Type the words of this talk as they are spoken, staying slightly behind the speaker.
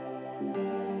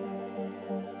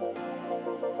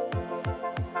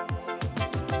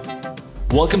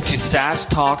Welcome to SaaS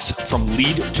Talks from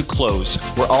Lead to Close,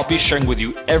 where I'll be sharing with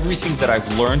you everything that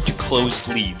I've learned to close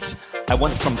leads. I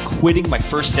went from quitting my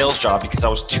first sales job because I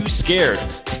was too scared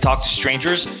to talk to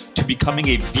strangers to becoming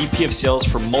a VP of sales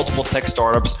for multiple tech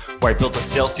startups where I built a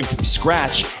sales team from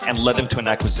scratch and led them to an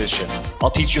acquisition.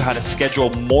 I'll teach you how to schedule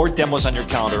more demos on your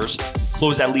calendars,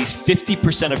 close at least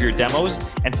 50% of your demos,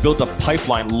 and build a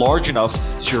pipeline large enough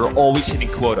so you're always hitting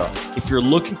quota. If you're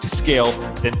looking to scale,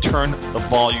 then turn the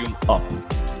volume up.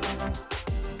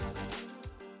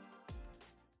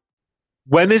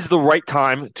 When is the right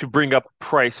time to bring up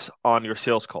price on your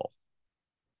sales call?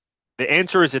 The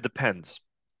answer is it depends.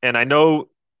 And I know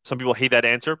some people hate that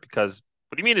answer because,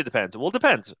 what do you mean it depends? Well, it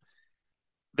depends.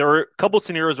 There are a couple of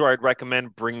scenarios where I'd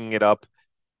recommend bringing it up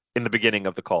in the beginning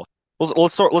of the call.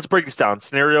 Let's break this down.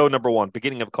 Scenario number one,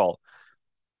 beginning of call.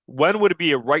 When would it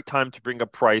be a right time to bring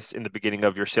up price in the beginning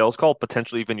of your sales call,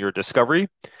 potentially even your discovery?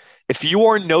 If you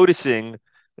are noticing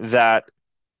that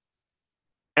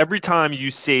every time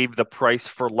you save the price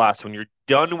for last, when you're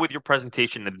done with your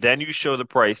presentation and then you show the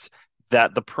price,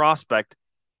 that the prospect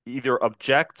either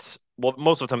objects, well,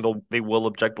 most of the time they will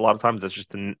object. A lot of times that's just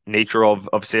the nature of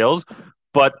sales,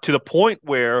 but to the point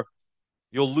where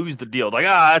you'll lose the deal. Like,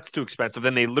 that's too expensive.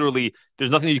 Then there's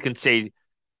nothing you can say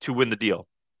to win the deal.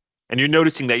 And you're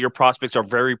noticing that your prospects are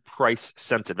very price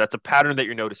sensitive. That's a pattern that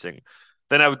you're noticing.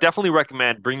 Then I would definitely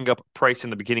recommend bringing up price in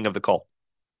the beginning of the call.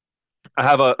 I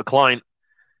have a client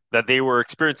that they were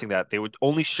experiencing that. They would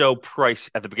only show price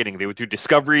at the beginning. They would do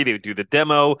discovery, they would do the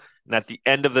demo, and at the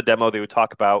end of the demo, they would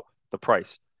talk about the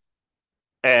price.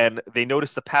 And they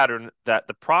noticed the pattern that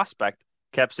the prospect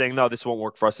kept saying, no, this won't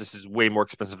work for us. This is way more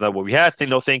expensive than what we had. Say,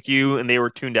 no, thank you. And they were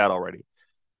tuned out already.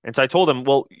 And so I told them,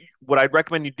 well, what I'd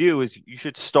recommend you do is you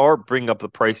should start bringing up the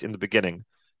price in the beginning.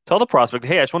 Tell the prospect,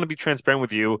 hey, I just want to be transparent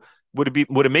with you. Would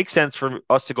it make sense for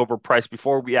us to go over price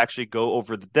before we actually go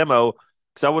over the demo?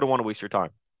 Because I wouldn't want to waste your time.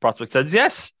 Prospect says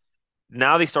yes.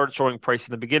 Now they started showing price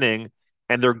in the beginning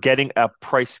and they're getting a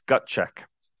price gut check.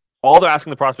 All they're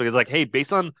asking the prospect is like, hey,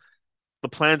 based on the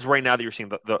plans right now that you're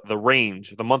seeing, the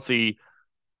range, the monthly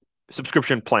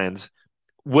subscription plans,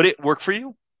 would it work for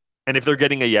you? And if they're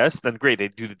getting a yes, then great, they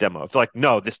do the demo. If they're like,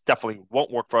 no, this definitely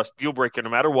won't work for us, deal breaker no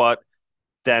matter what,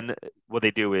 then what they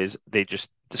do is they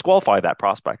just disqualify that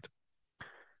prospect.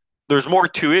 There's more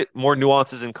to it, more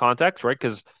nuances and context, right?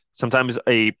 Because sometimes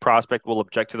a prospect will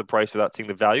object to the price without seeing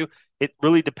the value. It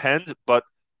really depends, but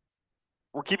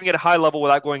we're keeping it a high level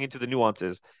without going into the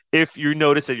nuances. If you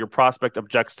notice that your prospect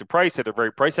objects to price, that they're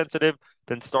very price sensitive,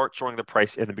 then start showing the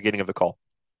price in the beginning of the call.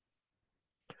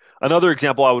 Another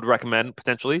example I would recommend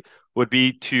potentially would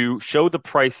be to show the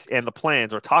price and the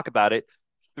plans or talk about it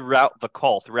throughout the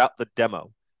call, throughout the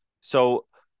demo. So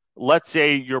let's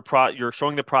say you're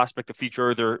showing the prospect a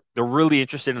feature, they're really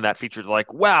interested in that feature. They're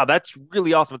like, wow, that's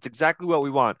really awesome. It's exactly what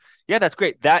we want. Yeah, that's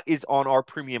great. That is on our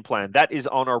premium plan. That is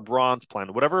on our bronze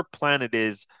plan. Whatever plan it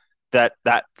is that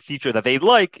feature that they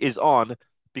like is on,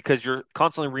 because you're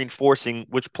constantly reinforcing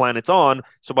which plan it's on.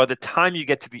 So by the time you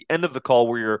get to the end of the call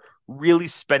where you're really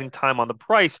spending time on the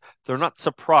price, they're not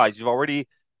surprised. You've already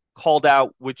called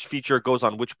out which feature goes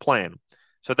on which plan.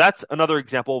 So that's another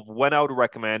example of when I would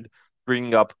recommend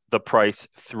bringing up the price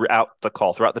throughout the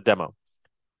call, throughout the demo.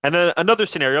 And then another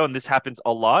scenario, and this happens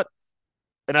a lot,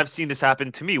 and I've seen this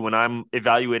happen to me when I'm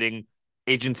evaluating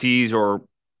agencies or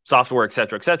software, et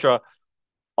cetera,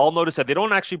 I'll notice that they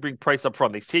don't actually bring price up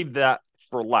front. They save that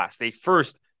for last. They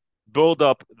first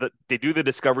they do the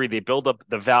discovery, they build up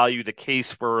the value, the case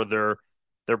for their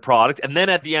product, and then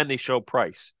at the end they show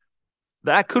price.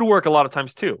 That could work a lot of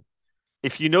times too.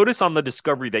 If you notice on the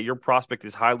discovery that your prospect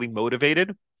is highly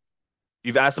motivated,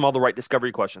 you've asked them all the right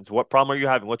discovery questions. What problem are you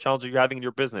having? What challenge are you having in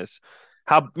your business?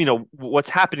 How, what's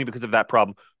happening because of that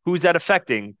problem? Who's that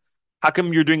affecting? How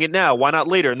come you're doing it now? Why not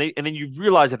later? And then you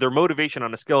realize that their motivation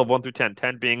on a scale of 1 through 10,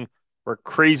 10 being we're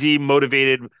crazy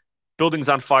motivated, building's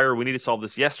on fire, we need to solve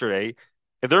this yesterday.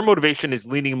 If their motivation is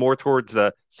leaning more towards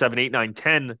the 7, 8, 9,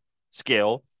 10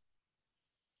 scale,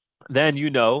 then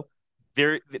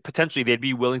potentially they'd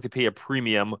be willing to pay a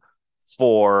premium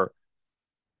for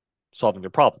solving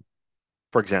their problem.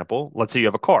 For example, let's say you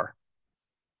have a car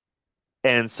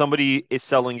and somebody is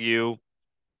selling you,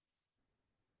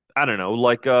 I don't know,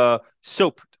 like a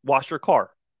soap, wash your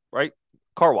car, right?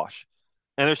 Car wash.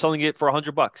 And they're selling it for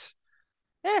 $100.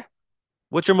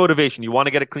 What's your motivation? You want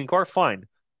to get a clean car? Fine.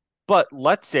 But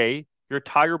let's say your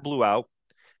tire blew out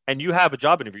and you have a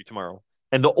job interview tomorrow.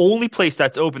 And the only place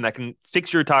that's open that can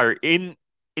fix your tire in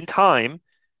time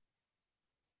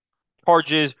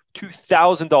charges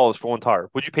 $2,000 for one tire.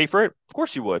 Would you pay for it? Of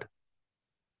course you would.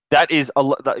 That is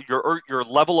your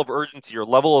level of urgency, your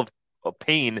level of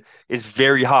pain is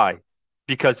very high.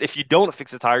 Because if you don't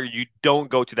fix a tire, you don't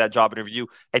go to that job interview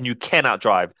and you cannot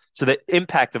drive. So the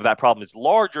impact of that problem is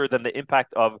larger than the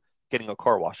impact of getting a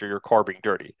car wash or your car being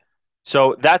dirty.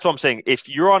 So that's what I'm saying. If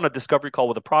you're on a discovery call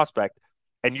with a prospect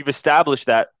and you've established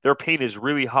that their pain is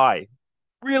really high,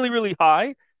 really, really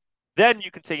high, then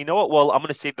you can say, you know what? Well, I'm going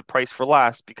to save the price for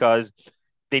last because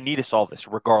they need to solve this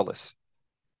regardless.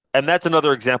 And that's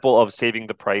another example of saving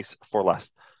the price for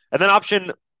less. And then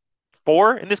option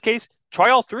four, in this case, try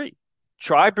all three.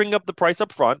 Try bringing up the price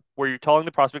up front where you're telling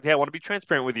the prospect, hey, I want to be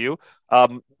transparent with you.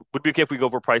 Would be okay if we go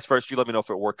over price first. You let me know if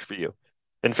it works for you.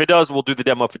 And if it does, we'll do the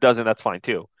demo. If it doesn't, that's fine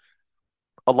too.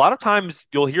 A lot of times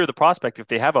you'll hear the prospect, if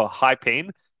they have a high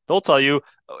pain, they'll tell you,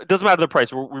 it doesn't matter the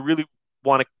price. We really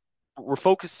want to, we're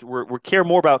focused, we care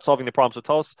more about solving the problem. So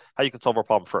tell us how you can solve our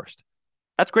problem first.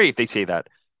 That's great if they say that.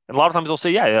 And a lot of times they'll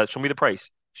say, yeah, show me the price.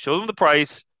 Show them the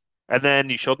price, and then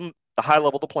you show them the high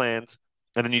level, the plans,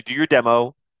 and then you do your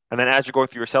demo. And then as you're going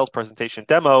through your sales presentation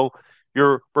demo,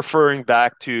 you're referring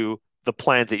back to the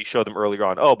plans that you showed them earlier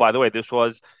on. Oh, by the way,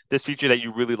 this feature that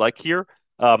you really like here.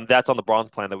 That's on the bronze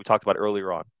plan that we talked about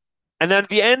earlier on. And then at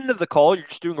the end of the call, you're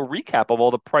just doing a recap of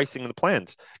all the pricing and the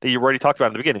plans that you already talked about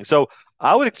in the beginning. So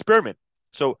I would experiment.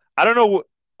 So I don't know.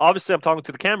 Obviously, I'm talking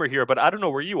to the camera here, but I don't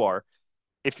know where you are.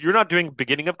 If you're not doing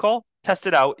beginning of call, test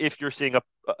it out if you're seeing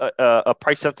a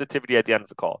price sensitivity at the end of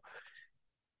the call.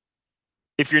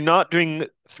 If you're not doing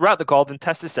throughout the call, then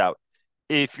test this out.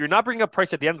 If you're not bringing up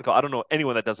price at the end of the call, I don't know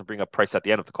anyone that doesn't bring up price at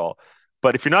the end of the call.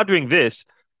 But if you're not doing this,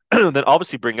 then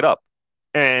obviously bring it up.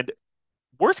 And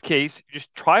worst case,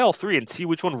 just try all three and see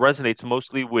which one resonates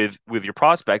mostly with your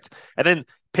prospects. And then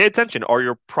pay attention. Are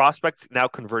your prospects now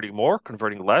converting more,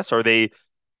 converting less? Are they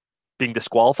being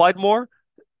disqualified more?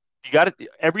 You got to,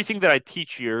 everything that I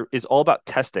teach here is all about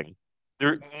testing.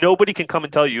 Nobody can come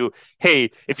and tell you, hey,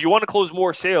 if you want to close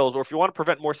more sales or if you want to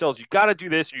prevent more sales, you got to do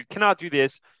this or you cannot do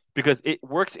this because it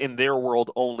works in their world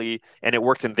only and it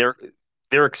works in their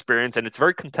experience and it's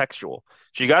very contextual.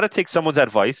 So you got to take someone's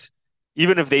advice,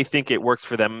 even if they think it works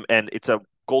for them and it's a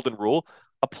golden rule,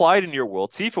 apply it in your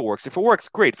world, see if it works. If it works,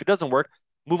 great. If it doesn't work,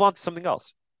 move on to something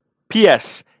else.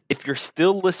 P.S. If you're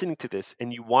still listening to this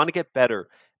and you want to get better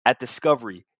at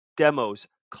discovery, demos,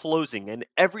 closing, and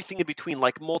everything in between,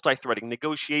 like multi-threading,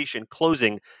 negotiation,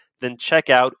 closing, then check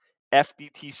out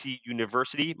FDTC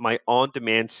University, my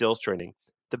on-demand sales training.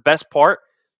 The best part,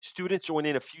 students join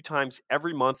in a few times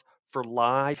every month for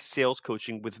live sales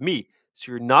coaching with me.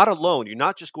 So you're not alone. You're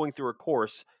not just going through a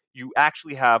course. You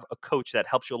actually have a coach that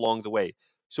helps you along the way.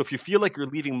 So if you feel like you're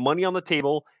leaving money on the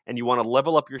table and you want to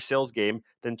level up your sales game,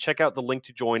 then check out the link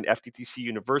to join FDTC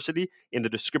University in the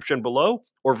description below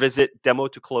or visit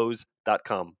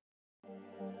demotoclose.com.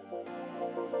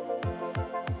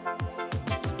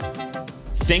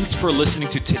 Thanks for listening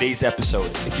to today's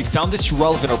episode. If you found this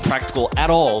relevant or practical at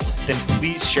all, then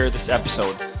please share this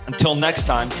episode. Until next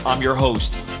time, I'm your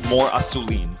host, Mor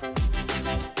Asulin.